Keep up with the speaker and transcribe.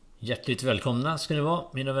Hjärtligt välkomna ska ni vara,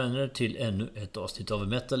 mina vänner, till ännu ett avsnitt av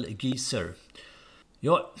Metal Geezer.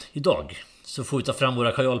 Ja, idag så får vi ta fram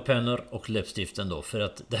våra kajalpennor och läppstiften då, för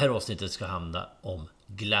att det här avsnittet ska handla om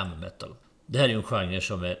Glam Metal. Det här är en genre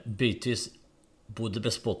som är bitvis både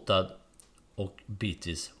bespottad och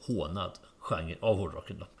bitvis hånad genre av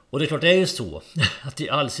hårdrocken då. Och det är klart, det är ju så att i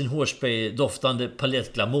all sin hårspray doftande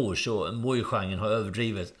palettglamour så må ju genren ha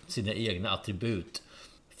överdrivit sina egna attribut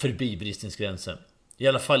förbi bristningsgränsen. I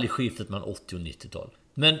alla fall i skiftet mellan 80- och 90-tal.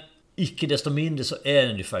 Men icke desto mindre så är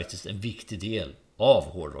den ju faktiskt en viktig del av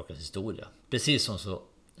hårdrockens historia. Precis som så,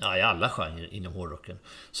 i alla genrer inom hårdrocken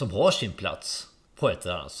som har sin plats på ett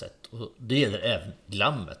eller annat sätt. Och det gäller även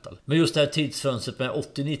glam metal. Men just det här tidsfönstret med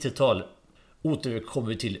 80-90-tal återkommer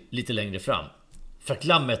vi till lite längre fram. För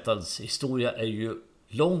glam metals historia är ju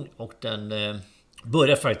lång och den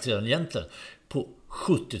börjar faktiskt redan egentligen på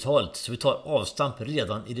 70-talet. Så vi tar avstamp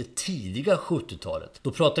redan i det tidiga 70-talet.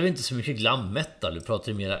 Då pratar vi inte så mycket glam metal, vi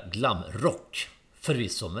pratar mer glam rock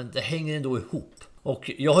förvisso, men det hänger ändå ihop.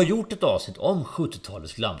 Och jag har gjort ett avsnitt om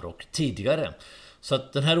 70-talets glam rock tidigare. Så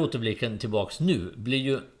att den här återblicken tillbaks nu blir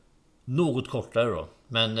ju något kortare då.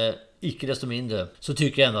 Men icke desto mindre så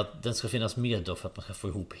tycker jag ändå att den ska finnas med då, för att man ska få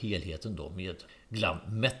ihop helheten då med glam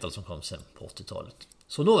metal som kom sen på 80-talet.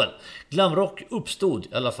 Så nåväl, glamrock uppstod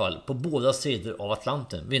i alla fall på båda sidor av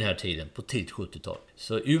Atlanten vid den här tiden på tidigt 70-tal.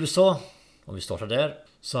 Så i USA, om vi startar där,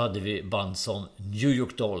 så hade vi band som New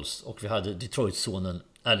York Dolls och vi hade Detroit-sonen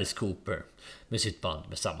Alice Cooper med sitt band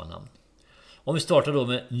med samma namn. Om vi startar då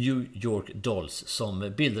med New York Dolls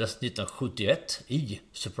som bildades 1971 i,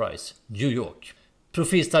 surprise, New York.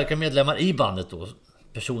 Profilstarka medlemmar i bandet då,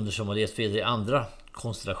 personer som har levt vidare i andra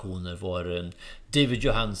konstellationer, var David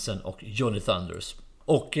Johansen och Johnny Thunders.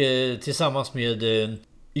 Och tillsammans med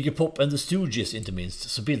Iggy Pop and the Stooges inte minst,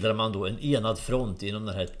 så bildade man då en enad front inom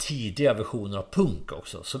den här tidiga versionen av punk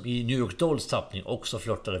också, som i New York Dolls tappning också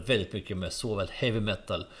flörtade väldigt mycket med såväl heavy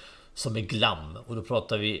metal som med glam. Och då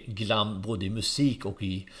pratar vi glam både i musik och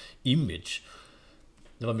i image.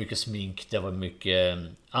 Det var mycket smink, det var mycket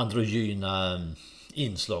androgyna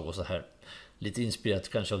inslag och så här. Lite inspirerat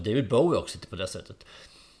kanske av David Bowie också på det sättet.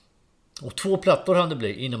 Och 2 plattor hann det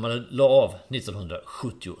bli innan man la av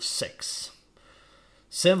 1976.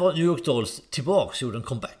 Sen var New York Dolls tillbaks, gjorde en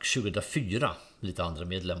comeback 2004, lite andra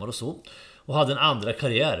medlemmar och så. Och hade en andra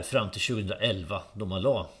karriär fram till 2011 då man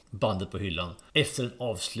la bandet på hyllan efter en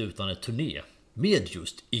avslutande turné med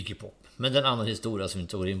just Iggy Pop. Men det är en annan historia som vi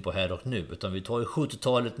inte går in på här och nu, utan vi tar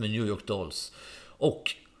 70-talet med New York Dolls.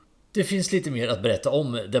 Och det finns lite mer att berätta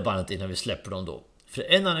om det bandet innan vi släpper dem då. För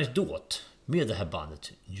en anekdot med det här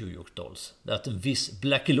bandet New York Dolls är att en viss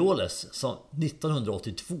Blackie Lawless som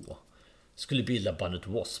 1982 skulle bilda bandet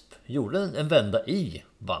Wasp gjorde en vända i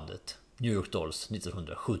bandet New York Dolls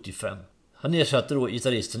 1975. Han ersatte då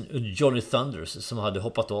gitarristen Johnny Thunders som hade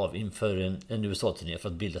hoppat av inför en USA-turné för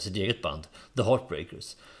att bilda sitt eget band The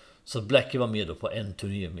Heartbreakers. Så Blackie var med då på en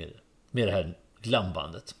turné med det här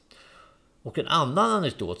glambandet. Och en annan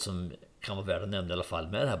anekdot som kan vara värd att nämna i alla fall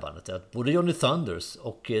med det här bandet är att både Johnny Thunders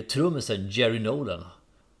och trummisen Jerry Nolan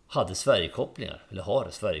hade Sverigekopplingar, eller har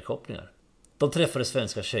Sverigekopplingar. De träffade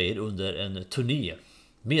svenska tjejer under en turné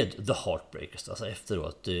med The Heartbreakers, alltså efter då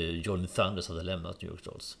att Johnny Thunders hade lämnat New York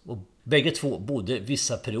Dolls. Och bägge två bodde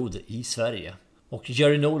vissa perioder i Sverige. Och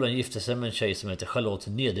Jerry Nolan gifte sig med en tjej som heter Charlotte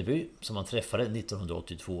Nederby som han träffade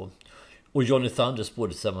 1982. Och Johnny Thunders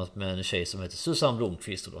bodde tillsammans med en tjej som heter Susanne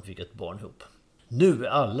Blomqvist och de fick ett barn ihop. Nu är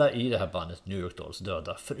alla i det här bandet New York Dolls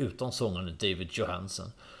döda, förutom sångaren David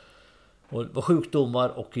Johansen. Och det var sjukdomar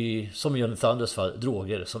och som i Johnny Thunders fall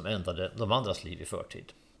droger som ändade de andras liv i förtid.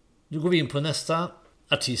 Nu går vi in på nästa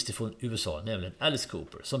artist från USA, nämligen Alice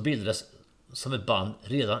Cooper, som bildades som ett band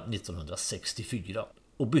redan 1964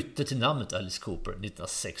 och bytte till namnet Alice Cooper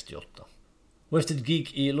 1968. Och efter ett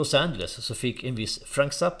gig i Los Angeles så fick en viss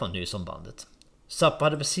Frank Zappa ny som bandet. Zappa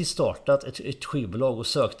hade precis startat ett skivbolag och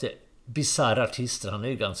sökte bizarra artister. Han är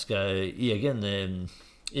ju ganska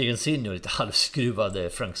egensinnig och lite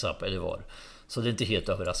halvskruvad Frank Zappa eller var. Så det är inte helt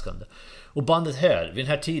överraskande. Och bandet här, vid den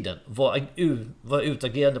här tiden, var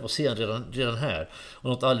utagerande på scen redan här. Och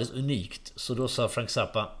något alldeles unikt. Så då sa Frank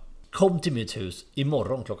Zappa: kom till mitt hus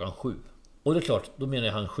imorgon klockan 7. Och det är klart, då menar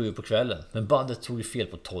jag han 7 på kvällen. Men bandet tog ju fel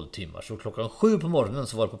på 12 timmar. Så klockan 7 på morgonen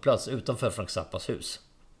så var det på plats utanför Frank Zappas hus.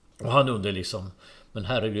 Och han undrar liksom, men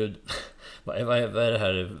herregud, vad är det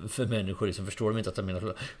här för människor? Liksom, förstår de inte att jag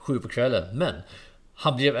menar 7 på kvällen? Men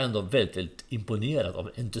han blev ändå väldigt, väldigt imponerad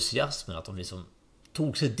av entusiasmen att de liksom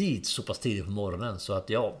tog sig dit så pass tidigt på morgonen. Så att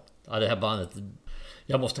ja, det här bandet,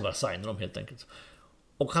 jag måste bara signa dem helt enkelt.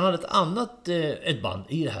 Och han hade ett band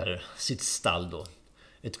i det här sitt stall då.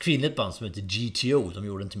 ett kvinnligt band som heter GTO. De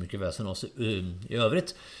gjorde inte mycket väsen av sig i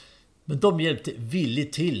övrigt. Men de hjälpte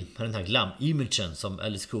villigt till med den här glam-imagen som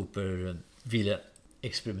Alice Cooper ville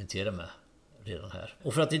experimentera med redan här.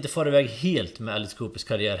 Och för att inte fara iväg helt med Alice Coopers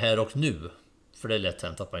karriär här och nu, för det är lätt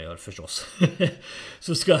hänt att man gör förstås,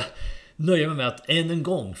 så ska jag nöja mig med att än en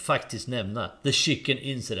gång faktiskt nämna The Chicken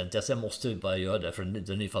Incident. Jag måste bara göra det, för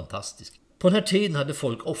den är fantastisk. På den här tiden hade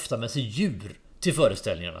folk ofta med sig djur till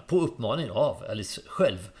föreställningarna på uppmaning av Alice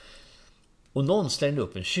själv. Och någon slängde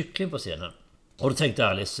upp en kyckling på scenen. Och då tänkte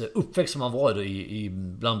Alice, uppväxt som han var då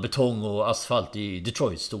bland betong och asfalt i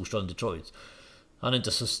Detroit, storstaden Detroit. Han har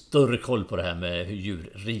inte så större koll på det här med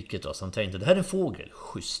djurriket då, så han tänkte, det här är en fågel,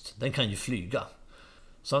 schysst, den kan ju flyga.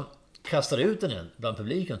 Så han kastade ut den bland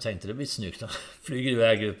publiken och tänkte, det blir snyggt, han flyger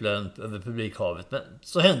iväg upp över publikhavet. Men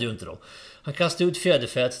så hände ju inte då. Han kastade ut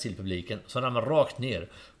fjäderfät till publiken, så han ramlade rakt ner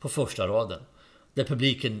på första raden. Där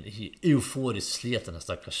publiken euforiskt slet den här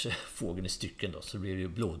stackars fågeln i stycken då, så det blev ju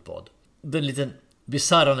blodbad. Den liten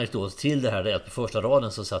bizarr anekdot till det här är att på första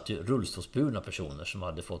raden så satt ju rullstolsburna personer som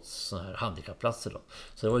hade fått såna här handikappplatser då.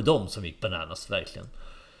 Så det var ju de som gick bananas verkligen.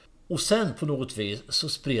 Och sen på något vis så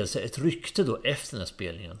spred sig ett rykte då efter den här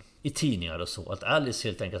spelningen i tidningar och så, att Alice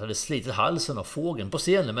helt enkelt hade slitit halsen av fågeln på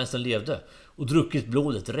scenen medan den levde och druckit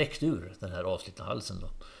blodet direkt ur den här avslitna halsen då.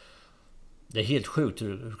 Det är helt sjukt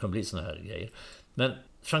hur det kan bli såna här grejer. Men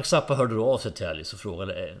Frank Zappa hörde då av sig till Alice och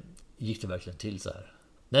frågade, gick det verkligen till så här?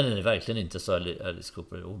 Nej, verkligen inte, så Alice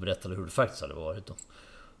Cooper, och berättade hur det faktiskt hade varit då.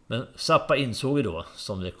 Men Zappa insåg ju då,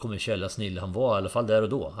 som det kommersiella snille han var i alla fall där och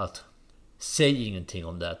då, att säg ingenting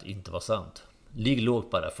om det att inte var sant. Ligg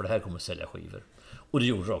lågt bara, för det här kommer att sälja skivor. Och det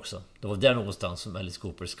gjorde det också. Det var där någonstans som Alice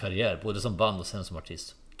Coopers karriär, både som band och sen som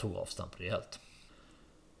artist, tog avstamp rejält.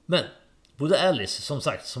 Men både Alice, som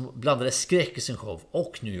sagt, som blandade skräck i sin show,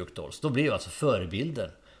 och New York Dolls, då blev alltså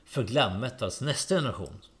förebilder för Glam Metals nästa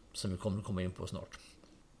generation, som vi kommer att komma in på snart.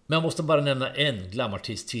 Men jag måste bara nämna en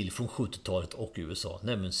glamartist till från 70-talet och USA,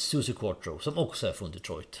 nämligen Susie Quattro, som också är från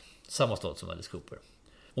Detroit, samma stad som Alice Cooper.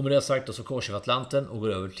 Och med det sagt då så korsar vi Atlanten och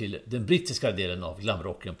går över till den brittiska delen av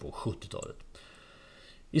glamrocken på 70-talet.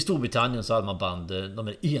 I Storbritannien så hade man band, de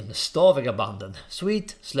här enstaviga banden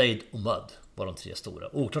Sweet, Slade och Mud var de tre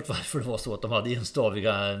stora. Oklart varför det var så att de hade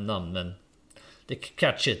enstaviga namn, men det är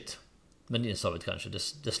catchigt. Men enstavigt kanske,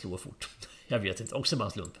 det slår fort. Jag vet inte, också bara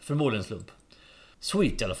en slump, förmodligen en slump.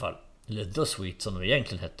 Sweet i alla fall, eller The Sweet som de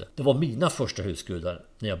egentligen hette. Det var mina första husgudar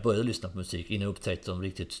när jag började lyssna på musik, innan jag upptäckte de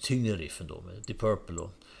riktigt tyngre riffen då med Deep Purple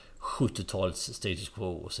och 70-tals status quo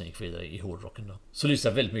och sen gick vidare i hårdrocken då. Så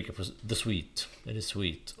lyssnade jag väldigt mycket på The Sweet, eller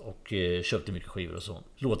Sweet, och köpte mycket skivor och så.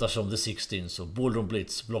 Låtar som The Sixteens och Ballroom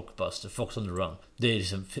Blitz, Blockbuster, Fox on the Run. Det är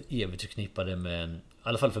liksom för evigt förknippade med, i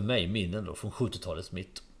alla fall för mig, minnen då från 70-talets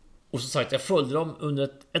mitt. Och som sagt, jag följde dem under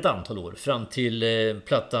ett antal år fram till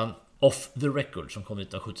plattan Off the Record som kom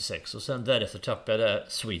 1976, och sen därefter tappade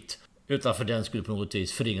jag Sweet. Utanför den skulle på något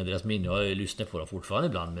vis förringa deras minne. Jag har ju lyssnat på dem fortfarande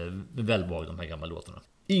ibland med välbehag, de här gamla låtarna.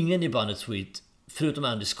 Ingen i bandet Sweet, förutom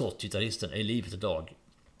Andy Scott, gitarristen, är i livet idag.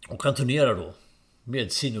 Och han turnerar då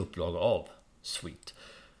med sin upplaga av Sweet.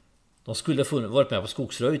 De skulle ha varit med på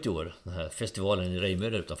Skogsröjt i år, den här festivalen i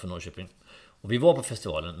Rejmyre utanför Norrköping. Och vi var på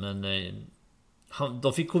festivalen, men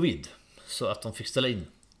de fick covid, så att de fick ställa in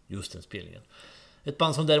just den spelningen. Ett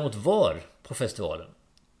band som däremot var på festivalen,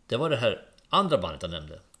 det var det här andra bandet jag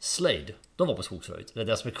nämnde, Slade. De var på Skogsröjt. Det är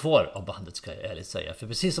det som är kvar av bandet, ska jag ärligt säga. För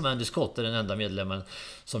precis som Andy Scott är den enda medlemmen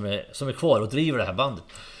som är kvar och driver det här bandet,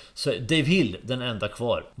 så är Dave Hill den enda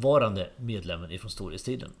kvarvarande medlemmen ifrån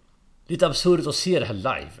storhetstiden. Lite absurt att se det här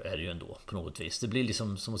live är det ju ändå på något vis. Det blir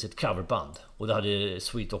liksom som att se ett coverband. Och det hade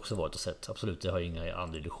Sweet också varit och sett. Absolut, det har jag inga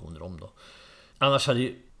andra illusioner om då. Annars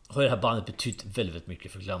har det här bandet betytt väldigt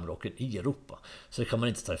mycket för glamrocken i Europa. Så det kan man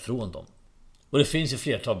inte ta ifrån dem. Och det finns ju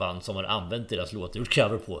flertal band som har använt deras låtar, gjort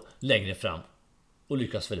cover på längre fram och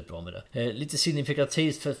lyckas väldigt bra med det. Lite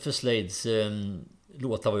signifikativt för Slades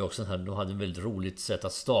låtar var ju också den här. De hade en väldigt roligt sätt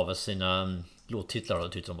att stava sina låttitlar, och det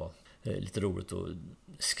tyckte de var lite roligt att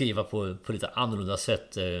skriva på lite annorlunda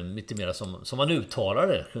sätt, lite mer som man uttalar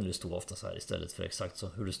det, kunde det stå ofta så här istället för exakt så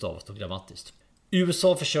hur det stavas och grammatiskt. I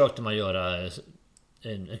USA försökte man göra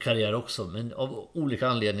en karriär också, men av olika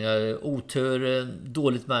anledningar, otur,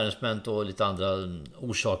 dåligt management och lite andra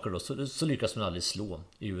orsaker då, så lyckas man aldrig slå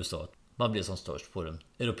i USA. Man blev som störst på den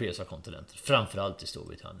europeiska kontinenten, framförallt i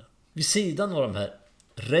Storbritannien. Vid sidan av de här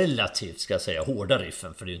relativt, ska jag säga, hårda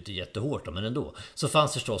riffen, för det är ju inte jättehårt men ändå, så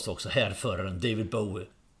fanns förstås också härföraren David Bowie,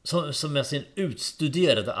 som med sin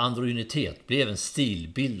utstuderade androgynitet blev en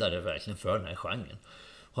stilbildare verkligen för den här genren.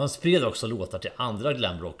 Och han spred också låtar till andra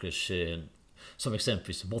glamrockers, som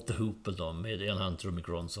exempelvis Mott the Hoople då, med Ian Hunter och Mick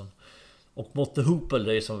Ronson. Och Motte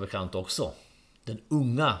Hoople är som bekant också den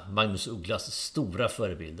unga Magnus Ugglas stora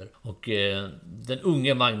förebilder. Och den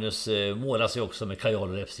unge Magnus målar sig också med kajal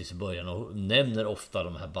och läppstift i början och nämner ofta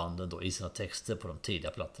de här banden då i sina texter på de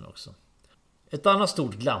tidiga plattorna också. Ett annat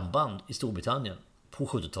stort glamband i Storbritannien på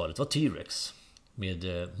 70-talet var T-Rex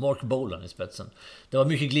med Mark Bolan i spetsen. Det var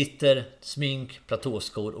mycket glitter, smink,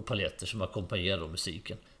 platåskor och paletter som ackompanjerade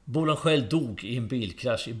musiken. Bolan själv dog i en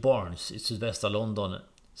bilkrasch i Barnes i sydvästra London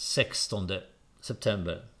 16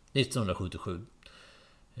 september 1977.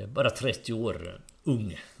 Bara 30 år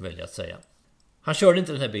ung, väljer jag att säga. Han körde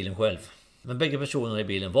inte den här bilen själv, men bägge personerna i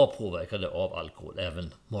bilen var påverkade av alkohol,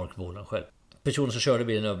 även Mark Bolan själv. Personen som körde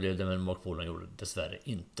bilen överlevde, men Mark Bolan gjorde det dessvärre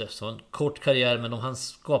inte. Så en kort karriär, men han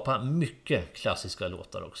skapade mycket klassiska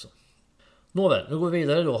låtar också. Nåväl, nu går vi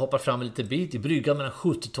vidare då och hoppar fram en liten bit. I bryggan mellan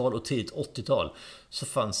 70-tal och tidigt 80-tal så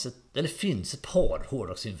finns ett par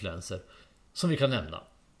hårdrocksinfluenser som vi kan nämna.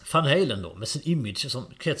 Van Halen då, med sin image som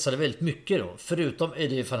kretsade väldigt mycket då. Förutom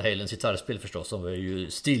Eddie Van Halens gitarrspel förstås, som var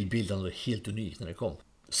ju stilbildande och helt unikt när det kom.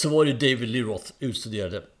 Så var det David Lee Roth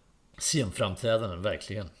utstuderade scenframträdanden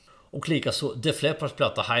verkligen. Och likaså Def Leppards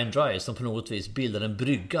platta High and Dry, som på något vis bildade en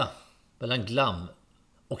brygga mellan glam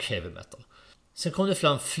och heavy metal. Sen kom det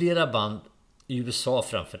fram flera band i USA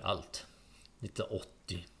framför allt.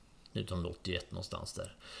 1980, 1981 någonstans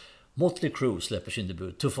där. Motley Crue släpper sin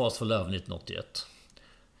debut Too Fast for Love 1981.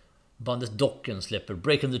 Bandet Dokken släpper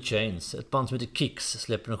Breaking the Chains. Ett band som heter Kicks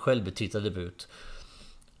släpper en självbetitlad debut.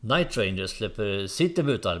 Night Rangers släpper sitt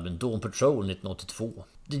debutalbum Dawn Patrol 1982.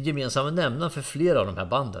 Det gemensamma nämnaren för flera av de här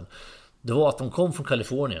banden, det var att de kom från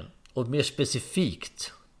Kalifornien. Och mer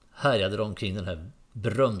specifikt härjade de kring den här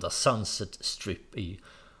berömda Sunset Strip i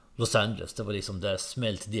Los Angeles. Det var liksom där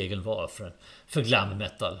smältdegen var för glam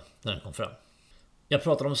metal när den kom fram. Jag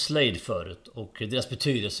pratade om Slade förut och deras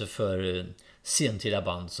betydelse för sentida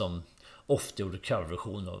band som ofta gjorde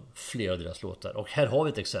coverversion av flera av deras låtar. Och här har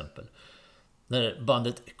vi ett exempel. När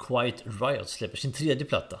bandet Quiet Riot släpper sin tredje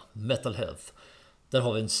platta, Metal Health. Där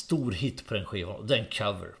har vi en stor hit på den skivan och den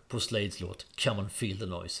cover på Slades låt Come on Feel the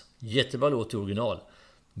Noise. Jättebra låt i original.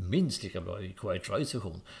 Minst lika bra i Quiet Riots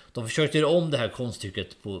version. De försökte göra om det här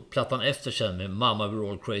konststycket på plattan efter sen med Mama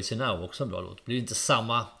We're All Crazy Now, också en bra låt. Det blir inte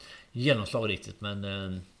samma genomslag riktigt,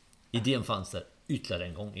 men idén fanns där ytterligare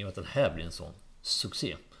en gång i och med att den här blir en sån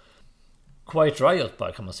succé. Quiet Riot,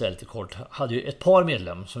 bara kan man säga lite kort, hade ju ett par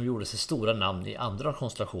medlemmar som gjorde sig stora namn i andra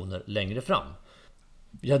konstellationer längre fram.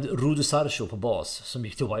 Vi hade Rudy Sarcho på bas som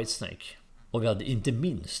gick till Whitesnake. Och vi hade inte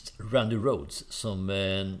minst Randy Rhoads som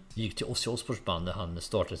gick till Ozzy Osbournes band när han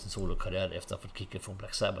startade sin solokarriär efter att ha fått kicken från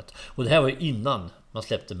Black Sabbath. Och det här var ju innan man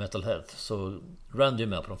släppte Metal Health, så Randy är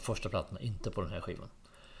med på de första plattorna, inte på den här skivan.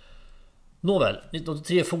 Nåväl,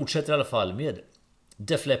 1983 fortsätter i alla fall med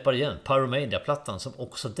Def Leppard igen, Pyromania-plattan, som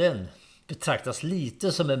också den betraktas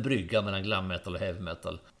lite som en brygga mellan glam metal och heavy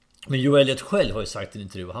metal. Men Joe Elliott själv har ju sagt i en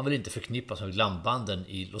intervju, han vill inte förknippas med glambanden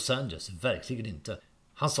i Los Angeles, verkligen inte.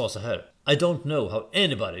 Han sa så här: I don't know how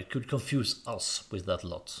anybody could confuse us with that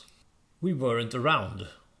lot. We weren't around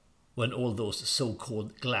when all those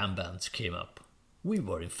so-called glam bands came up. We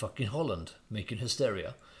were in fucking Holland making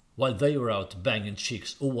hysteria. While they were out banging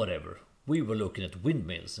chicks or whatever, we were looking at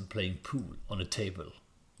windmills and playing pool on a table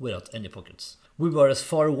without any pockets. We were as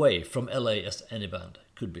far away from LA as any band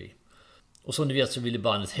could be. Och som ni vet så ville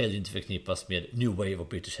bandet heller inte förknippas med New Wave och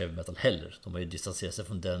British Heavy Metal heller. De har ju distanserat sig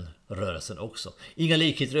från den rörelsen också. Inga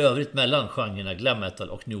likheter i övrigt mellan genrerna Glam Metal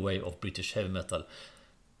och New Wave och British Heavy Metal.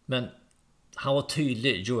 Men han var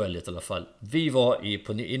tydlig, Joe Elliott i alla fall. Vi var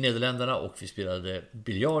i Nederländerna och vi spelade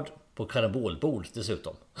biljard på karabolbord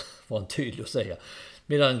dessutom. Var han tydlig att säga.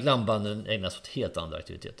 Medan glambanden ägnas åt helt andra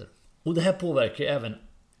aktiviteter. Och det här påverkar även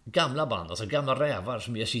gamla band, alltså gamla rävar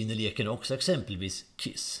som ger sig in i leken också. Exempelvis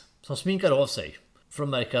Kiss, som sminkar av sig för att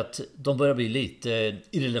märka att de börjar bli lite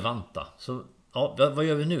irrelevanta. Så ja, vad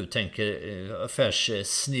gör vi nu, tänker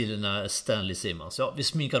affärssnillena Stanley Simmons. Ja, vi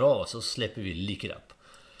sminkar av oss och släpper vi Lick It Up.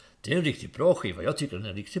 Det är en riktigt bra skiva, jag tycker den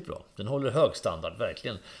är riktigt bra. Den håller hög standard,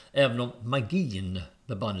 verkligen. Även om magin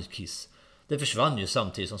med bandet Kiss, det försvann ju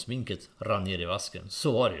samtidigt som sminket rann ner i vasken.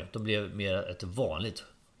 Så var det ju, de blev mer ett vanligt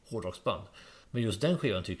hårdrocksband. Men just den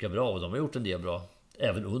skivan tycker jag är bra och de har gjort en del bra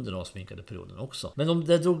även under den sminkade perioden också. Men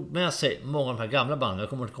det drog med sig många av de här gamla banden. Jag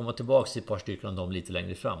kommer att komma tillbaka till ett par stycken av dem lite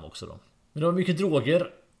längre fram också då. Men det var mycket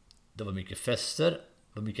droger, det var mycket fester,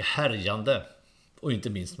 det var mycket härjande och inte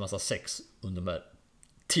minst massa sex under de här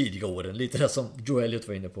tidiga åren. Lite det som Joe Elliott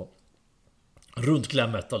var inne på. Runt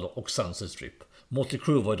Glam Metal och Sunset Strip. Motley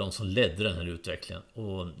Crue var ju de som ledde den här utvecklingen.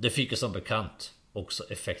 Och det fick ju som bekant också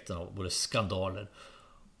effekten av både skandaler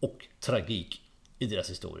och tragik i deras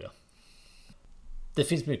historia. Det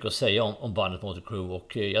finns mycket att säga om bandet Motley Crue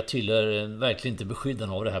och jag tillhör verkligen inte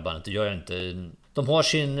beskyddarna av det här bandet. Det gör jag inte. De har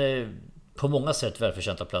sin på många sätt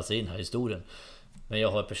välförtjänta plats i den här historien. Men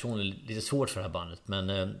jag har personligen lite svårt för det här bandet. Men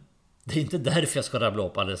det är inte därför jag ska rabbla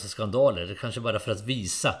upp alla dessa skandaler. Det är kanske bara för att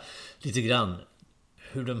visa lite grann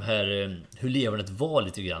hur levernet var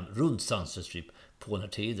lite grann runt Sunset Strip på den här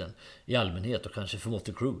tiden i allmänhet och kanske för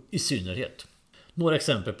Motley Crue i synnerhet. Några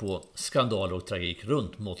exempel på skandaler och tragik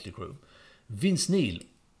runt Motley Crue. Vince Neil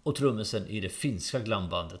och trummisen i det finska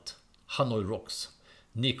glambandet Hanoi Rocks,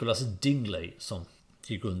 Nicholas Dingley som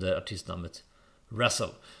gick under artistnamnet Russell.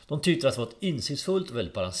 De tyckte att det var ett insiktsfullt och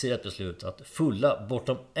väldigt balanserat beslut att fulla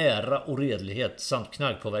bortom ära och redlighet samt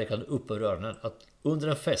knarkpåverkande upp över öronen att under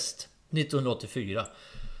en fest 1984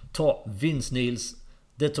 ta Vince Neils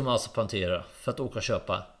De Tomaso Pantera för att åka och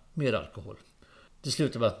köpa mer alkohol. Det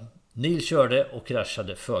slutade med att Neil körde och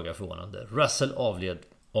kraschade föga förvånande. Russell avled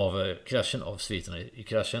av kraschen, av sviterna i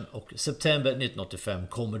kraschen, och september 1985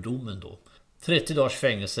 kommer domen då. 30 dagars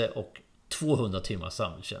fängelse och 200 timmars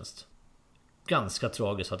samhällstjänst. Ganska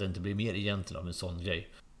tragiskt att det inte blir mer egentligen av en sån grej.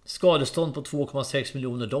 Skadestånd på 2,6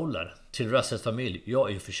 miljoner dollar till Russells familj, ja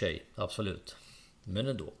i och för sig, absolut. Men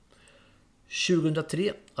ändå.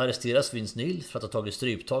 2003 arresteras Vince Neil för att ha tagit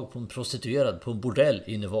stryptag på en prostituerad på en bordell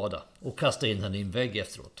i Nevada och kasta in henne i en vägg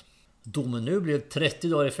efteråt. Domen nu blev 30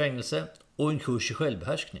 dagar i fängelse och en kurs i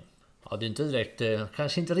självbehärskning. Ja, det är inte direkt,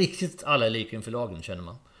 kanske inte riktigt alla är lika inför lagen, känner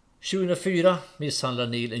man. 2004 misshandlar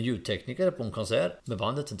Neil en ljudtekniker på en konsert med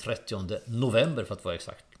bandet den 30 november för att vara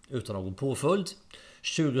exakt, utan någon påföljd.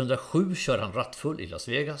 2007 kör han rattfull i Las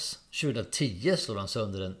Vegas. 2010 slår han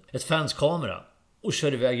sönder ett fans kamera och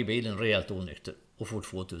kör iväg i bilen rejält onykter och får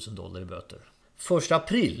 2000 dollar i böter. 1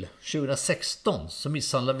 april 2016 så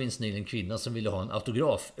misshandlar Vince Neil en kvinna som ville ha en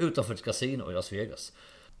autograf utanför ett kasino i Las Vegas.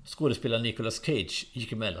 Skådespelaren Nicolas Cage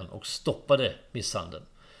gick emellan och stoppade misshandeln.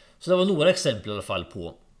 Så det var några exempel i alla fall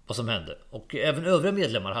på vad som hände. Och även övriga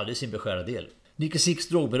medlemmar hade sin beskärda del. Nicky Six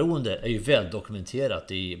drogberoende är ju väl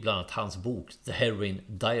dokumenterat i bland annat hans bok The Heroin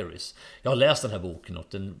Diaries. Jag har läst den här boken och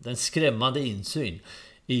den skrämmande insyn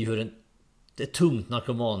i hur ett tungt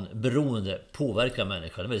narkomanberoende påverkar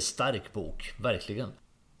människan. Det är en väldigt stark bok, verkligen.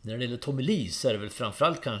 När det gäller Tommy Lee så är det väl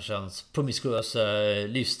framförallt kanske hans promiskuösa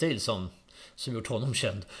livsstil som gjort honom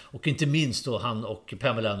känd. Och inte minst då han och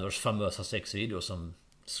Pamela Andersons famösa sexvideo som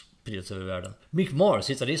sprids över världen. Mick Mars,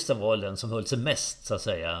 gitarristen, var den som höll sig mest så att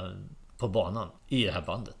säga på banan i det här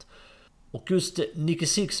bandet. Och just Nicky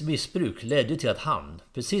Six missbruk ledde till att han,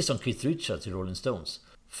 precis som Keith Richards i Rolling Stones,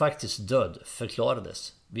 faktiskt död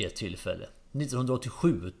förklarades vid ett tillfälle.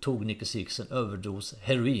 1987 tog Nicky Six en överdos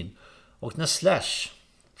heroin och när Slash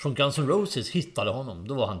från Guns N' Roses hittade honom,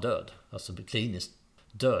 då var han död. Alltså kliniskt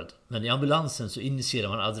död. Men i ambulansen så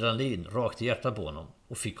injicerade man adrenalin rakt i hjärtat på honom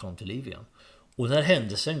och fick honom till liv igen. Och när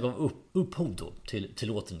händelsen gav upphov då till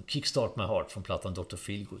låten Kickstart My Heart från plattan Dr.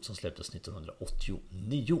 Feelgood som släpptes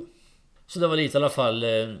 1989. Så det var lite i alla fall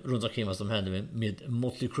runt omkring vad som hände med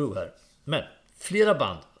Motley Crue här. Men flera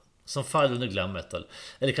band som faller under glam metal,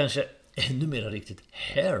 eller kanske ännu mer riktigt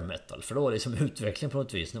hair metal, för då var det som utveckling på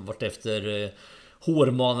något vis vart efter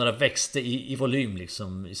hårmanarna växte i volym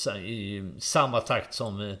liksom, i samma takt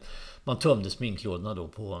som man tömde sminklådorna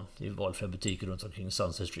då i valfria butiker runt omkring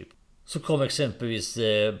Sunset Strip. Så kom exempelvis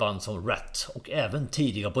band som Rat och även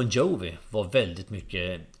tidiga Bon Jovi var väldigt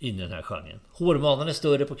mycket inne i den här genren. Hårmanan är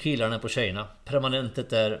större på killarna än på tjejerna.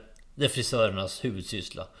 Permanentet är det frisörernas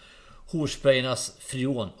huvudsyssla. Hårsprayernas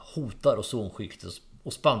frion hotar och zonskiktet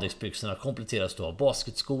och spandexbyxorna kompletteras då av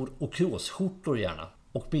basketskor och kråsskjortor gärna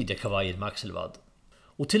och midjekavajer med axelvadd.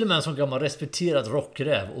 Och till och med en som gammal respekterad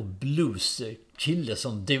rockräv och blueskille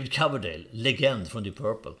som David Coverdale, legend från Deep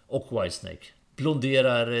Purple och Whitesnake,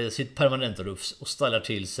 blonderar sitt permanenta rufs och stallar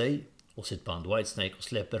till sig och sitt band Whitesnake och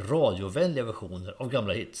släpper radiovänliga versioner av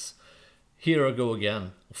gamla hits. Here I Go Again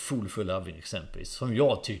och Fool for Loving exempelvis, som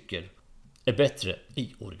jag tycker är bättre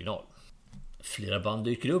i original. Flera band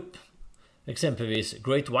dyker upp, exempelvis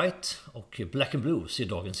Great White och Black and Blue ser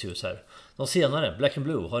dagens ljus här. De senare, Black and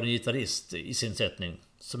Blue, har en gitarrist i sin sättning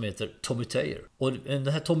som heter Tommy Taylor. Och den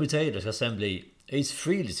här Tommy Taylor ska sen bli Ace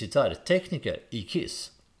Frehleys gitarrtekniker i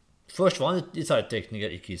Kiss. Först var han gitarrtekniker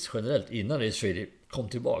i Kiss generellt innan Ace Frehley kom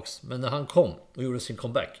tillbaks. Men när han kom och gjorde sin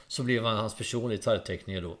comeback så blev han hans personliga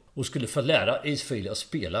gitarrtekniker då. Och skulle få lära Ace Frehley att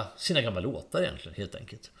spela sina gamla låtar egentligen, helt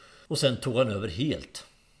enkelt. Och sen tog han över helt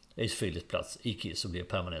Ace Frehleys plats i Kiss och blev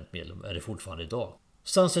permanent medlem, är det fortfarande idag.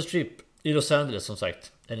 Sunset Strip i Los Angeles som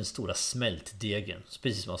sagt är den stora smältdegen,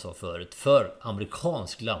 precis som jag sa förut, för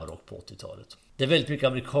amerikansk glamrock på 80-talet. Det är väldigt mycket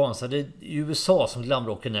amerikanskt, det är i USA som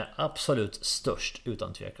glamrocken är absolut störst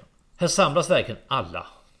utan tvekan. Här samlas verkligen alla.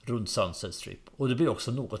 runt Sunset Strip. Och det blir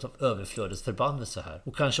också något av överflödets förbannelse här.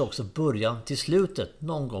 Och kanske också början till slutet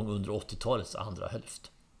någon gång under 80-talets andra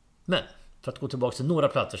hälft. Men för att gå tillbaka till några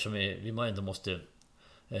plattor som vi ändå måste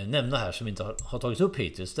nämna här som vi inte har tagit upp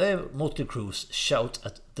hittills. Det är Motley Crues Shout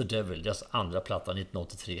at the Devil, deras andra platta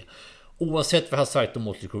 1983. Oavsett vad jag har sagt om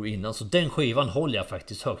Motley Crue innan, så den skivan håller jag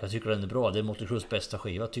faktiskt högt. Jag tycker den är bra. Det är Motley Crues bästa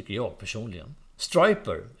skiva, tycker jag personligen.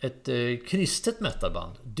 Stryper, ett kristet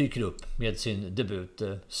metalband, dyker upp med sin debut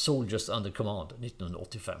Soldiers Under Command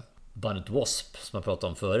 1985. Bandet Wasp, som jag pratade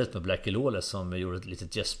om förut med Blackie Lawless, som gjorde ett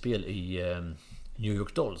litet gästspel i New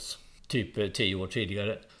York Dolls typ 10 år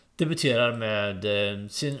tidigare, debuterar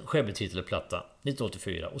med sin självbetitlade platta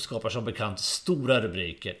 1984 och skapar som bekant stora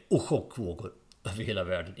rubriker och chockvågor över hela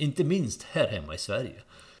världen, inte minst här hemma i Sverige.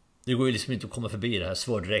 Det går ju liksom inte att komma förbi det här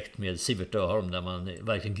svårdirekt med Sivert Öholm där man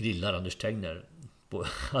verkligen grillar Anders Tegner.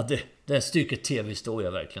 Det är en stycket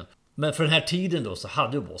tv-historia verkligen. Men för den här tiden då så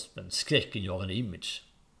hade Wasp en skräckinjagande image.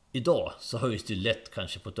 Idag så höjs det lätt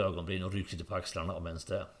kanske på ett ögonbryn och rycks lite på axlarna om ens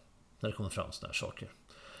det, när det kommer fram såna här saker.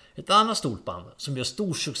 Ett annat stort band som gör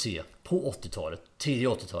stor succé på 80-talet, tidiga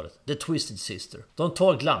 80-talet, The Twisted Sister. De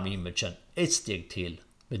tar glam-imagen ett steg till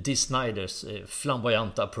med Dee Sniders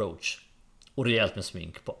flamboyanta approach och rejält med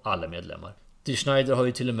smink på alla medlemmar. Dee Snider har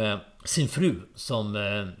ju till och med sin fru som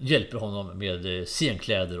hjälper honom med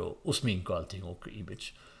scenkläder och smink och allting och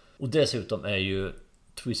image. Och dessutom är ju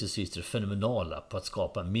Twisted Sister fenomenala på att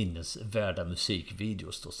skapa minnesvärda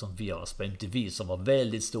musikvideos då, som vi har på MTV, som var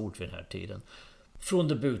väldigt stort vid den här tiden. Från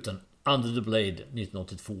debuten Under the Blade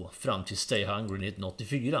 1982 fram till Stay Hungry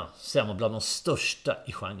 1984 så är man bland de största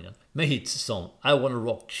i genren. Med hits som I Wanna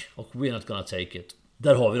Rock och We're Not Gonna Take It.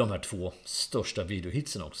 Där har vi de här två största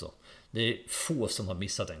videohitsen också. Det är få som har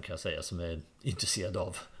missat den, kan jag säga, som är intresserade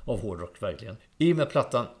av hårdrock verkligen. I med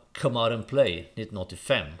plattan Come Out and Play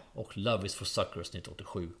 1985 och Love Is For Suckers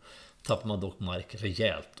 1987 tappar man dock mark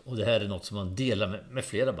rejält. Och det här är något som man delar med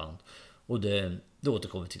flera band. Och det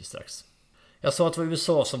återkommer till strax. Jag sa att det var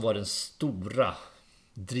USA som var den stora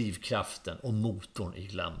drivkraften och motorn i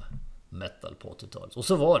glam metal på 80-talet. Och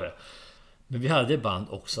så var det. Men vi hade band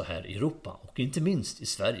också här i Europa och inte minst i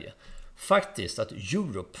Sverige. Faktiskt att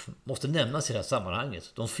Europe måste nämnas i det här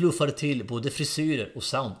sammanhanget. De fluffade till både frisyrer och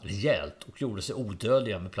sound rejält och gjorde sig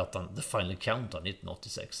odödliga med plattan The Final Countdown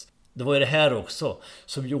 1986. Det var ju det här också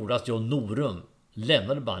som gjorde att John Norum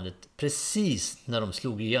lämnade bandet precis när de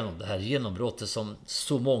slog igenom det här genombrottet som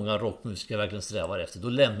så många rockmusiker verkligen strävar efter. Då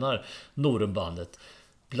lämnar Norum bandet,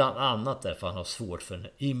 bland annat därför han har svårt för den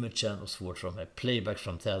här imagen och svårt för de här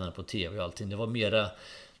playback-framträdandena på tv och allting. Det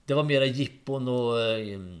var mera jippon och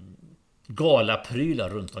galaprylar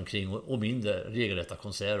runt omkring och mindre regelrätta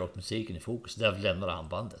konserter och musiken i fokus. Där lämnade han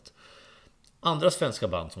bandet. Andra svenska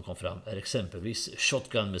band som kom fram är exempelvis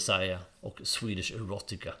Shotgun Messiah och Swedish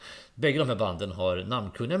Erotica. Bägge de här banden har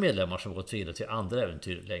namnkunniga medlemmar som gått vidare till andra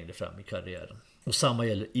äventyr längre fram i karriären. Och samma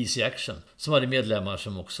gäller Easy Action, som hade medlemmar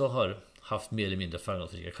som också har haft mer eller mindre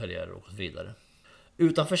framgångsrika karriärer och gått vidare.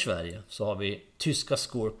 Utanför Sverige så har vi tyska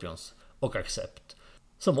Scorpions och Accept,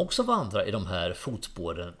 som också vandrar i de här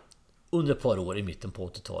fotspåren under ett par år i mitten på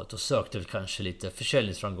 80-talet och sökte kanske lite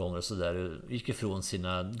försäljningsframgångar och sådär, gick ifrån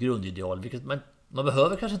sina grundideal, vilket man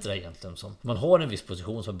behöver kanske inte det egentligen, som man har en viss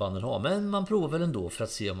position som banden har, men man provar väl ändå för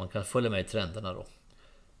att se om man kan följa med i trenderna då.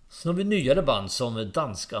 Sen har vi nyare band som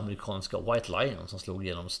dansk-amerikanska White Lion som slog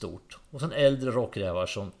igenom stort, och sen äldre rockrävar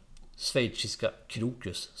som schweiziska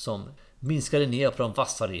Krokus som minskade ner på de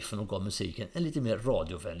vassa riffen och gav musiken en lite mer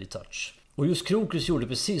radiovänlig touch. Och just Krokus gjorde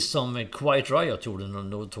precis som Quiet Riot gjorde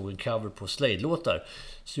när de tog en cover på Slade-låtar,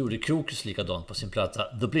 så gjorde Krokus likadant på sin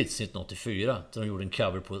platta The Blitz 1984 där de gjorde en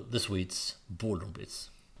cover på The Sweets Ballroom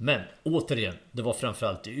Blitz. Men återigen, det var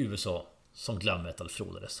framförallt i USA som glam metal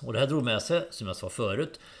frodades. Och det här drog med sig, som jag sa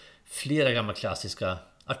förut, flera gamla klassiska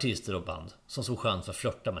artister och band som såg chans att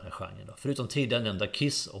flirta med den här genren då. Förutom tidigare nämnda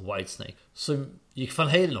Kiss och Whitesnake så gick Van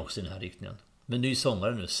Halen också i den här riktningen. Med ny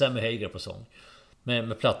sångare nu, Sammy Hagar på sång.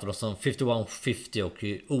 Med plattor som 5150 och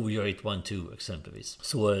Oh You're 812 exempelvis.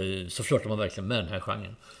 Så flörtar man verkligen med den här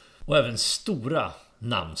genren. Och även stora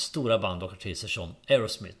namn, stora band och artister som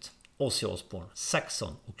Aerosmith, Ozzy Osbourne,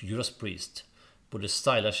 Saxon och Judas Priest både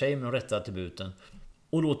stylar sig med de rätta attributen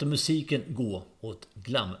och låter musiken gå åt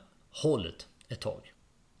glam-hållet ett tag.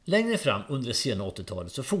 Längre fram under det sena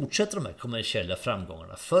 80-talet så fortsätter de här kommersiella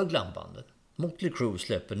framgångarna för glambanden. Motley Crue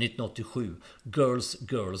släpper 1987 Girls,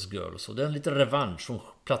 Girls, Girls, och det är en liten revansch från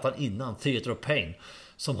plattan innan, Theater of Pain,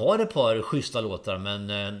 som har ett par schyssta låtar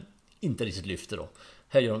men inte riktigt lyfter då.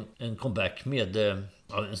 Här gör de en comeback med en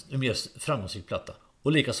mer framgångsrik platta.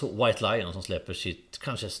 Och likaså White Lion som släpper sitt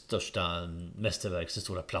kanske största mästerverk, sin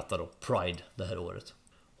stora platta då, Pride, det här året.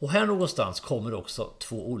 Och här någonstans kommer också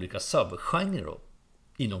två olika subgenrer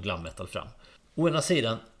inom glam metal fram. Å ena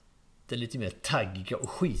sidan den lite mer taggiga och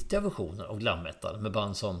skitiga versionen av glam metal med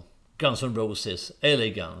band som Guns N' Roses, LA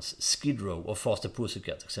Guns, Skid Row och Faster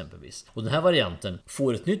Pussycat exempelvis. Och den här varianten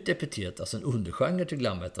får ett nytt epitet, alltså en undergenre till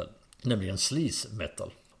glam metal, nämligen sleaze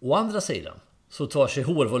metal. Å andra sidan så tar sig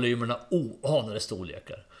hårvolymerna oanade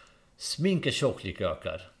storlekar. Sminket tjocklek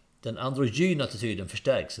ökar. Den androgyna attityden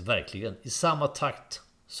förstärks verkligen i samma takt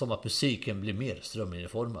som att musiken blir mer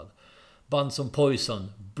strömlinjeformad. Band som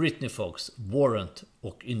Poison, Britney Fox, Warrant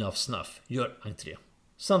och Enough Snuff gör entré.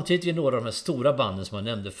 Samtidigt ger några av de här stora banden som jag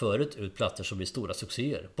nämnde förut ut plattor som blir stora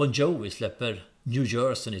succéer. Bon Jovi släpper New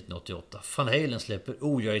Jersey 1988. Van Halen släpper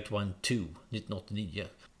Oh Yeah It Went 2 1989.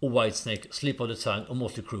 Och Whitesnake, Slip of the Tongue och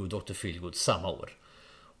Motley Crue, Dr. Feelgood samma år.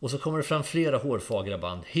 Och så kommer det fram flera hårfagra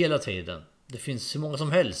band hela tiden. Det finns hur många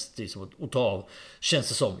som helst liksom, att ta av, känns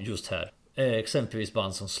det som just här. Exempelvis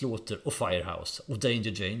band som Slaughter och Firehouse och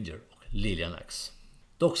Danger och Lilian Axe.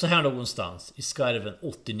 Det är också här någonstans i skarven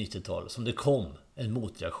 80-90-tal som det kom en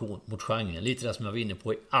motreaktion mot genren. Lite det som jag var inne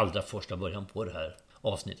på i allra första början på det här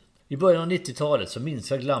avsnittet. I början av 90-talet så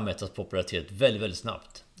minskade glam metals popularitet väldigt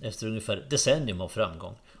snabbt. Efter ungefär decennium av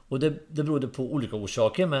framgång. Och det berodde på olika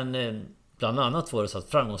orsaker, men bland annat var det så att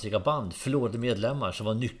framgångsrika band förlorade medlemmar som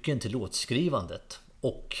var nyckeln till låtskrivandet.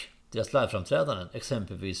 Och deras liveframträdanden,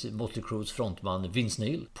 exempelvis Motley Crues frontman Vince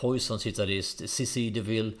Neil, Poisons gitarrist C.C.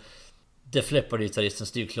 DeVille, Def Leppard-gitarristen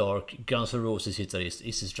Steve Clark, Guns N' Roses-gitarrist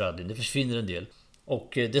Izzy Stradlin. Det försvinner en del. Och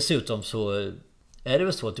dessutom så är det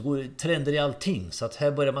väl så att det går trender i allting. Så att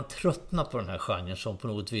här börjar man tröttna på den här genren som på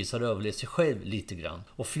något vis har överlevt sig själv lite grann.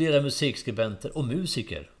 Och flera musikskribenter och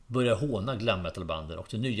musiker börjar håna glam metal-banden. Och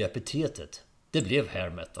det nya epitetet, det blev hair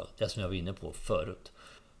metal. Det som jag var inne på förut.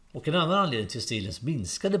 Och en annan anledning till stilens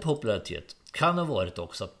minskade popularitet kan ha varit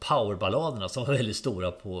också att powerballaderna som var väldigt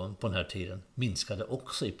stora på den här tiden minskade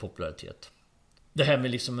också i popularitet. Det här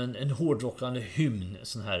med liksom en hårdrockande hymn,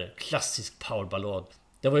 sån här klassisk powerballad,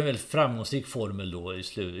 det var en väldigt framgångsrik formel då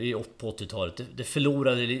på 80-talet.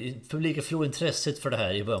 Publiken förlorade intresset för det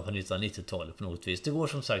här i början på 1990-talet på något vis. Det går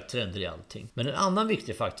som sagt trender i allting. Men en annan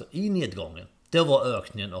viktig faktor i nedgången, det var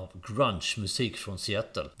ökningen av grunge-musik från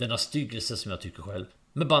Seattle. Denna styggelse som jag tycker själv.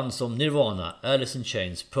 Med band som Nirvana, Alice in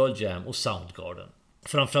Chains, Pearl Jam och Soundgarden.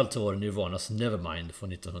 Framförallt så var det Nirvanas Nevermind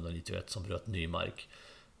från 1991 som bröt ny mark.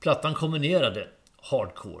 Plattan kombinerade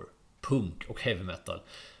hardcore, punk och heavy metal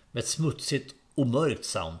med ett smutsigt och mörkt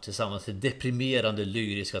sound tillsammans med deprimerande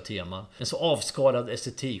lyriska teman. En så avskalad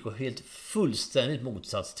estetik och helt fullständigt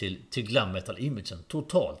motsats till glam metal-imagen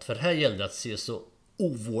totalt. För här gällde att se så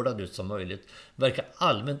ovårdad ut som möjligt. Verka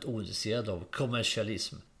allmänt ointresserad av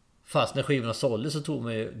kommersialism. Fast när skivorna sålde så tog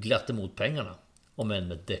man ju glatt emot pengarna. Om än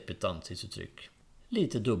med deppigt ansiktsuttryck.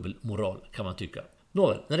 Lite dubbel moral kan man tycka.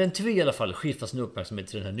 Nåväl, när en TV i alla fall skiftade sin uppmärksamhet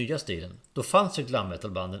till den här nya stilen, då fanns ju glam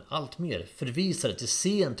metal-banden allt mer förvisade till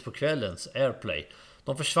sent på kvällens airplay.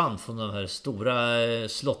 De försvann från de här stora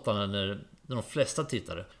slottarna när de flesta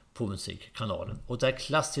tittade på musikkanalen. Och det här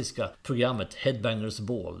klassiska programmet Headbangers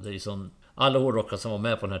Ball, det är liksom alla hårdrockare som var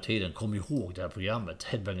med på den här tiden kommer ihåg det här programmet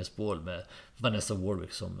Headbangers Ball med Vanessa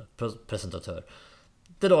Warwick som presentatör.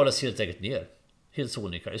 Det lades helt enkelt ner helt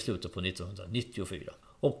sonika i slutet på 1994.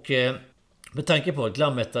 Och med tanke på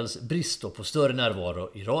glam metals brist på större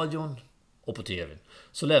närvaro i radion och på tv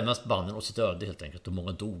så lämnas banden åt sitt öde helt enkelt och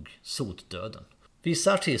många dog sotdöden.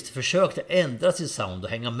 Vissa artister försökte ändra sitt sound och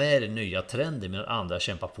hänga med i nya trender medan andra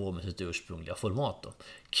kämpar på med sitt ursprungliga format då.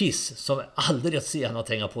 Kiss, som aldrig att se att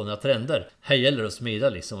hänga på några trender. Här gäller det att smida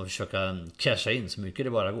liksom och försöka casha in så mycket det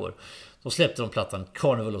bara går. Då släppte de plattan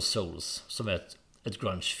Carnival of Souls som är ett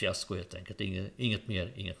grunge-fiasko helt enkelt. Inget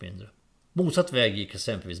mer, inget mindre. Motsatt väg gick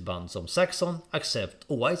exempelvis band som Saxon, Accept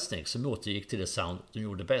och Whitesnake som återgick till det sound de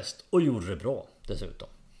gjorde bäst och gjorde det bra dessutom.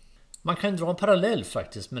 Man kan dra en parallell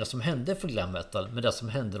faktiskt med det som hände för glam metal med det som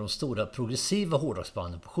hände de stora progressiva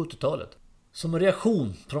hårdrocksbanden på 70-talet. Som en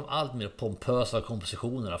reaktion på de allt mer pompösa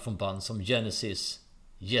kompositionerna från band som Genesis,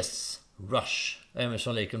 Yes, Rush,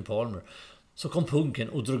 Emerson, Lake and Palmer, så kom punken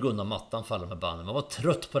och drog undan mattan för alla de här banden. Man var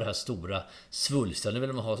trött på det här stora svulstiga. Nu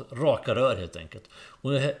ville man ha raka rör helt enkelt.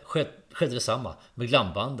 Och nu skedde detsamma med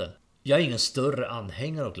glambanden. Jag är ingen större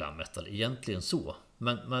anhängare av glam metal egentligen så.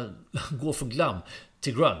 Men man går från glam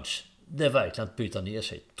till grunge. Det är verkligen att byta ner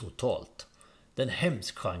sig totalt. Det är en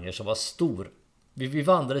hemsk genre som var stor. Vi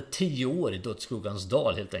vandrade 10 år i dödsskuggans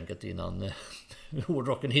dal helt enkelt innan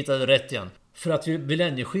hårdrocken hittade rätt igen. För att vid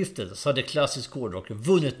millennieskiftet så hade klassisk hårdrock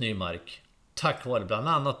vunnit ny mark. Tack vare bland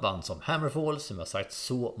annat band som Hammerfall, som jag sagt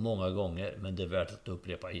så många gånger, men det är värt att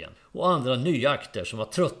upprepa igen. Och andra nya akter som har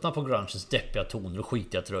tröttnat på grungens deppiga toner och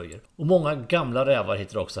skitiga tröjor. Och många gamla rävar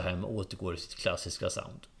hittar också hem och återgår i sitt klassiska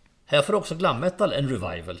sound. Här får också Glam Metal en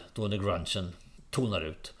revival då när grungen tonar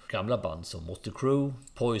ut. Gamla band som Motley Crue,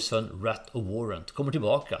 Poison, Rat och Warrant kommer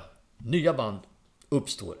tillbaka. Nya band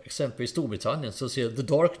uppstår. Exempelvis i Storbritannien så ser The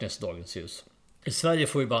Darkness dagens ljus. I Sverige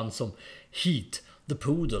får vi band som Heat, The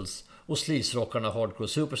Poodles och sleaze-rockarna Hardcore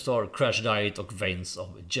Superstar, Crash Diet och Veins of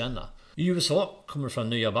Jenna. I USA kommer det fram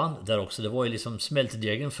nya band där också. Det var ju liksom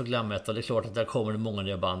smältdegen för glam metal. Det är klart att där kommer det många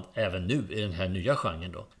nya band även nu i den här nya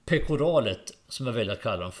genren då. Pekoralet, som jag väljer att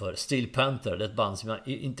kalla dem för, Steel Panther, det är ett band som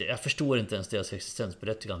jag förstår inte ens deras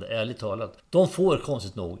existensberättigande, ärligt talat. De får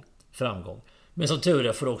konstigt nog framgång. Men som tur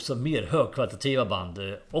är får också mer högkvalitativa band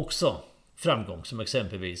också framgång, som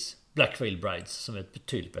exempelvis Black Veil Brides, som är ett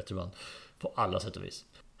betydligt bättre band på alla sätt och vis.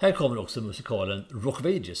 Här kommer också musikalen Rock of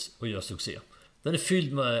Ages och gör succé. Den är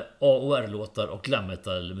fylld med A- och R-låtar och glam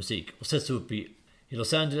metal musik och sätts upp i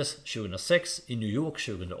Los Angeles 2006, i New York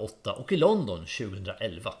 2008 och i London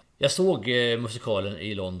 2011. Jag såg musikalen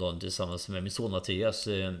i London tillsammans med min son Mattias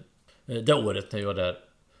det året när jag var där.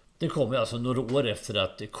 Det kommer alltså några år efter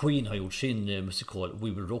att Queen har gjort sin musikal We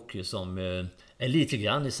Will Rock You, som är lite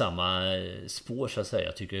grann i samma spår så att säga.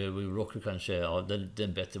 Jag tycker We Will Rock You kanske det är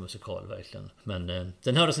en bättre musikal verkligen. Men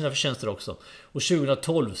den har sina förtjänster också. Och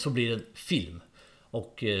 2012 så blir det en film.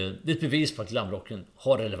 Och det är ett bevis på att glamrocken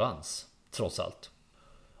har relevans trots allt.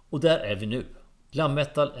 Och där är vi nu. Glam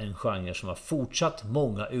metal är en genre som har fortsatt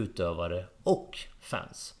många utövare och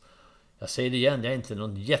fans. Jag säger det igen, jag är inte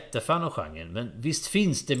någon jättefan av genren, men visst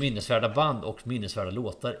finns det minnesvärda band och minnesvärda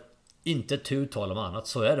låtar. Inte tu tal om annat,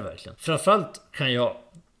 så är det verkligen. Framförallt kan jag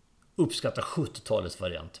uppskatta 70-talets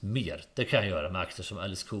variant mer. Det kan jag göra med akter som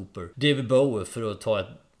Alice Cooper, David Bowie, för att ta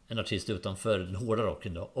en artist utanför den hårda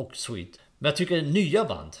rocken då, och Sweet. Men jag tycker nya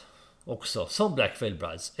band också, som Black Veil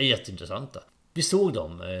Brides, är jätteintressanta. Vi såg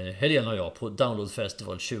dem, Helena och jag, på Download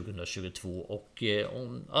Festival 2022 och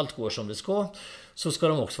om allt går som det så ska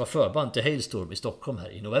de också vara förband till Hailstorm i Stockholm här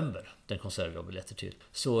i november. Den konsert vi har biljetter till.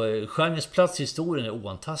 Så genrens plats i historien är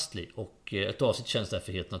oantastlig och ett avsnitt känns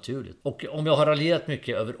därför helt naturligt. Och om jag har raljerat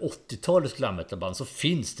mycket över 80-talets glam metal-band så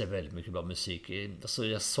finns det väldigt mycket bra musik. Alltså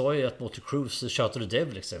jag sa ju att Motley Crue's Shout of the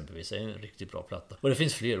Devil exempelvis är en riktigt bra platta. Och det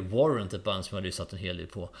finns fler. Warrant, ett band som jag har lyssnat en hel del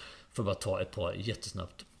på, för att bara ta ett par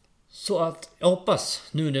jättesnabbt. Så att jag hoppas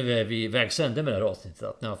nu när vi är vid vägs ände med det här avsnittet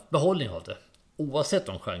att ni har behållning av det. Oavsett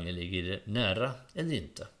om genren ligger nära eller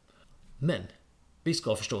inte. Men vi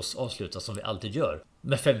ska förstås avsluta som vi alltid gör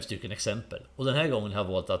med 5 stycken exempel. Och den här gången har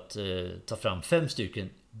jag valt att ta fram 5 stycken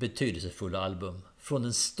betydelsefulla album från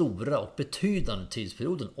den stora och betydande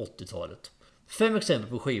tidsperioden 80-talet. 5 exempel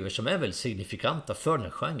på skivor som är väldigt signifikanta för den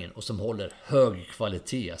här genren och som håller hög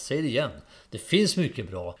kvalitet. Jag säger det igen. Det finns mycket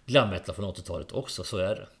bra glam metal från 80-talet också, så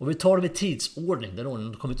är det. Och vi tar dem i tidsordning där någon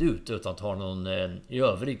har kommit ut utan att ha någon i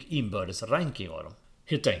övrig inbördes ranking av dem.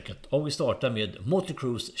 Helt enkelt. Och vi startar med Motley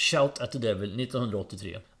Crue's Shout at the Devil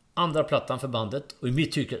 1983. Andra plattan för bandet och i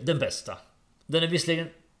mitt tycke den bästa. Den är visserligen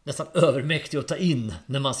nästan övermäktig att ta in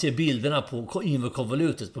när man ser bilderna på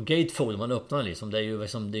inverkonvolutet på gatefold man öppnar liksom. Det är ju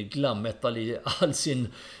liksom det är glam metal i all sin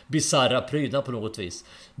bizarra prydnad på något vis.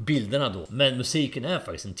 Bilderna då. Men musiken är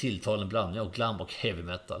faktiskt en tilltalande blandning av glam och heavy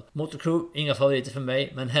metal. Motley Crue, inga favoriter för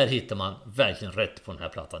mig, men här hittar man verkligen rätt på den här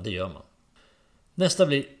plattan. Det gör man. Nästa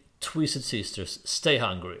blir Twisted Sisters Stay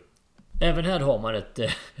Hungry. Även här har man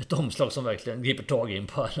ett omslag som verkligen griper tag in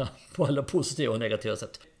på alla positiva och negativa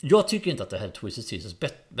sätt. Jag tycker inte att det här är Twisted Sisters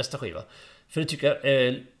bästa skiva. För det tycker jag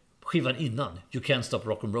är skivan innan, You Can't Stop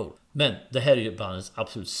Rock'n'Roll. Men det här är ju bandets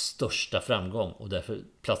absolut största framgång och därför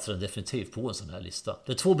platsar den definitivt på en sån här lista.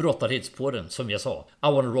 Det är 2 brottarhits på den, som jag sa. I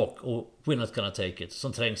Wanna Rock och We're Not Gonna Take It,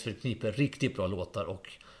 som trängs för ett knippe riktigt bra låtar och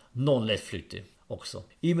någon lättflyttig också.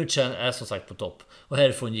 Imagen är som sagt på topp. Och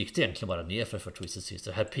härifrån gick det egentligen bara ner för Twisted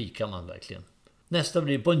Sister. Här pikar man verkligen. Nästa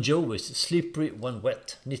blir Bon Jovis Slippery When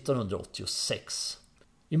Wet 1986.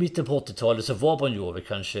 I mitten på 80-talet så var Bon Jovi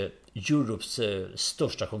kanske Europes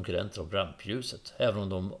största konkurrenter om rampljuset. Även om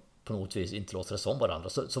de på något vis inte låter som varandra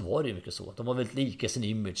så var det ju mycket så. De var väldigt lika sin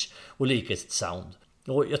image och lika sitt sound.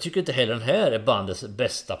 Och jag tycker inte heller den här är bandets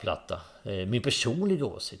bästa platta. Min personliga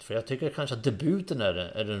åsikt. För jag tycker kanske att debuten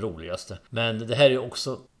är den roligaste. Men det här är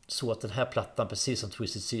också så att den här plattan, precis som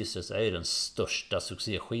Twisted Sisters, är den största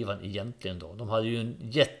succéskivan egentligen då. De hade ju en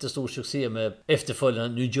jättestor succé med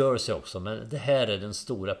efterföljande New Jersey också. Men det här är den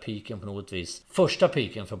stora piken på något vis. Första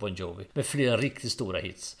piken för Bon Jovi. Med flera riktigt stora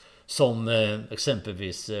hits. Som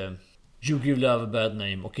exempelvis You Give Love a Bad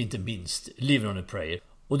Name och inte minst Living on a Prayer.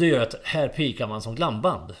 Och det gör att här pikar man som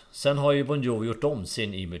glamband. Sen har ju Bon Jovi gjort om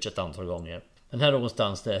sin image ett antal gånger. Men här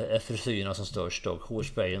någonstans är frisyrerna som störst och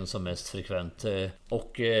hårsprayen som mest frekvent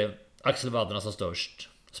och axelvaddarna som störst.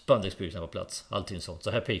 Spandexbyxorna på plats, allting sånt.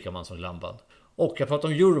 Så här pikar man som glamband. Och jag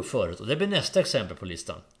pratade om Europe förut och det blir nästa exempel på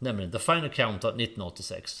listan. Nämligen The Final Countdown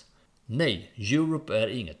 1986. Nej, Europe är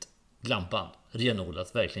inget glamband.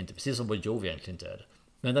 Renodlat, verkligen inte. Precis som Bon Jovi egentligen inte är det.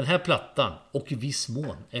 Men den här plattan och i viss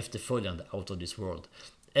mån efterföljande Out of this world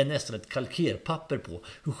är nästan ett kalkerpapper på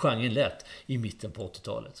hur genren lät i mitten på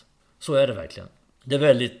 80-talet. Så är det verkligen. Det är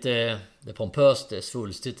väldigt det är pompöst, det är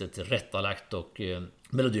svulstigt, det är rättalagt och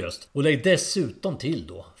melodiöst. Och lägg dessutom till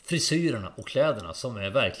då frisyrerna och kläderna som är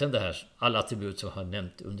verkligen det här, alla attribut som jag har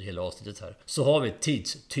nämnt under hela avsnittet här. Så har vi ett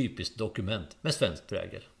tidstypiskt dokument med svensk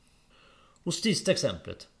prägel. Och sista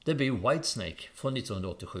exemplet, det blir Whitesnake från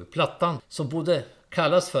 1987. Plattan som både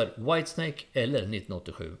kallas för Whitesnake eller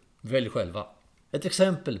 1987. Välj själva. Ett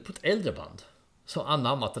exempel på ett äldre band som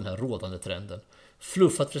anammat den här rådande trenden.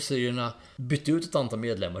 Fluffat frisyrerna, bytt ut ett antal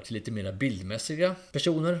medlemmar till lite mer bildmässiga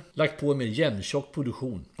personer, lagt på en mer jämntjock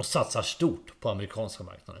produktion och satsar stort på amerikanska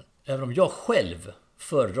marknaden. Även om jag själv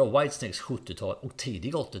föredrar Whitesnakes 70-tal och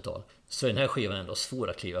tidiga 80-tal så är den här skivan ändå svår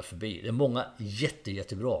att kliva förbi. Det är många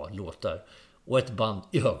jättebra låtar och ett band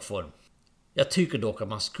i hög form. Jag tycker dock att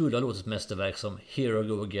man skulle ha låtit mästerverk som Here I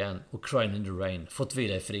Go Again och Crying in the Rain fått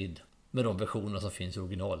vila i frid med de versioner som finns i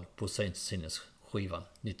original på Saint Sinners skivan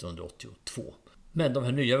 1982. Men de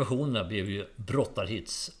här nya versionerna blev ju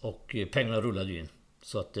brottarhits och pengarna rullade ju in.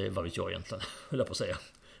 Så att det var vet jag egentligen, höll jag på att säga.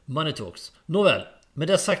 Money talks. Nåväl, med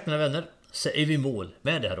det sagt mina vänner så är vi i mål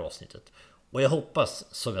med det här avsnittet. Och jag hoppas,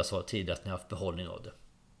 som jag sa tidigare, att ni har haft behållning av det.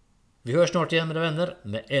 Vi hörs snart igen mina vänner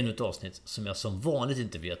med ännu ett avsnitt som jag som vanligt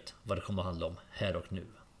inte vet vad det kommer att handla om här och nu.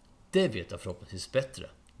 Det vet jag förhoppningsvis bättre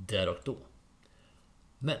där och då.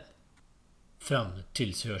 Men fram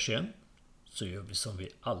tills vi hörs igen så gör vi som vi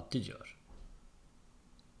alltid gör.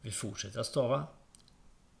 Vi fortsätter att stava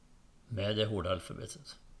med det hårda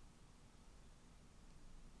alfabetet.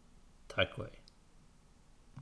 Tack och hej.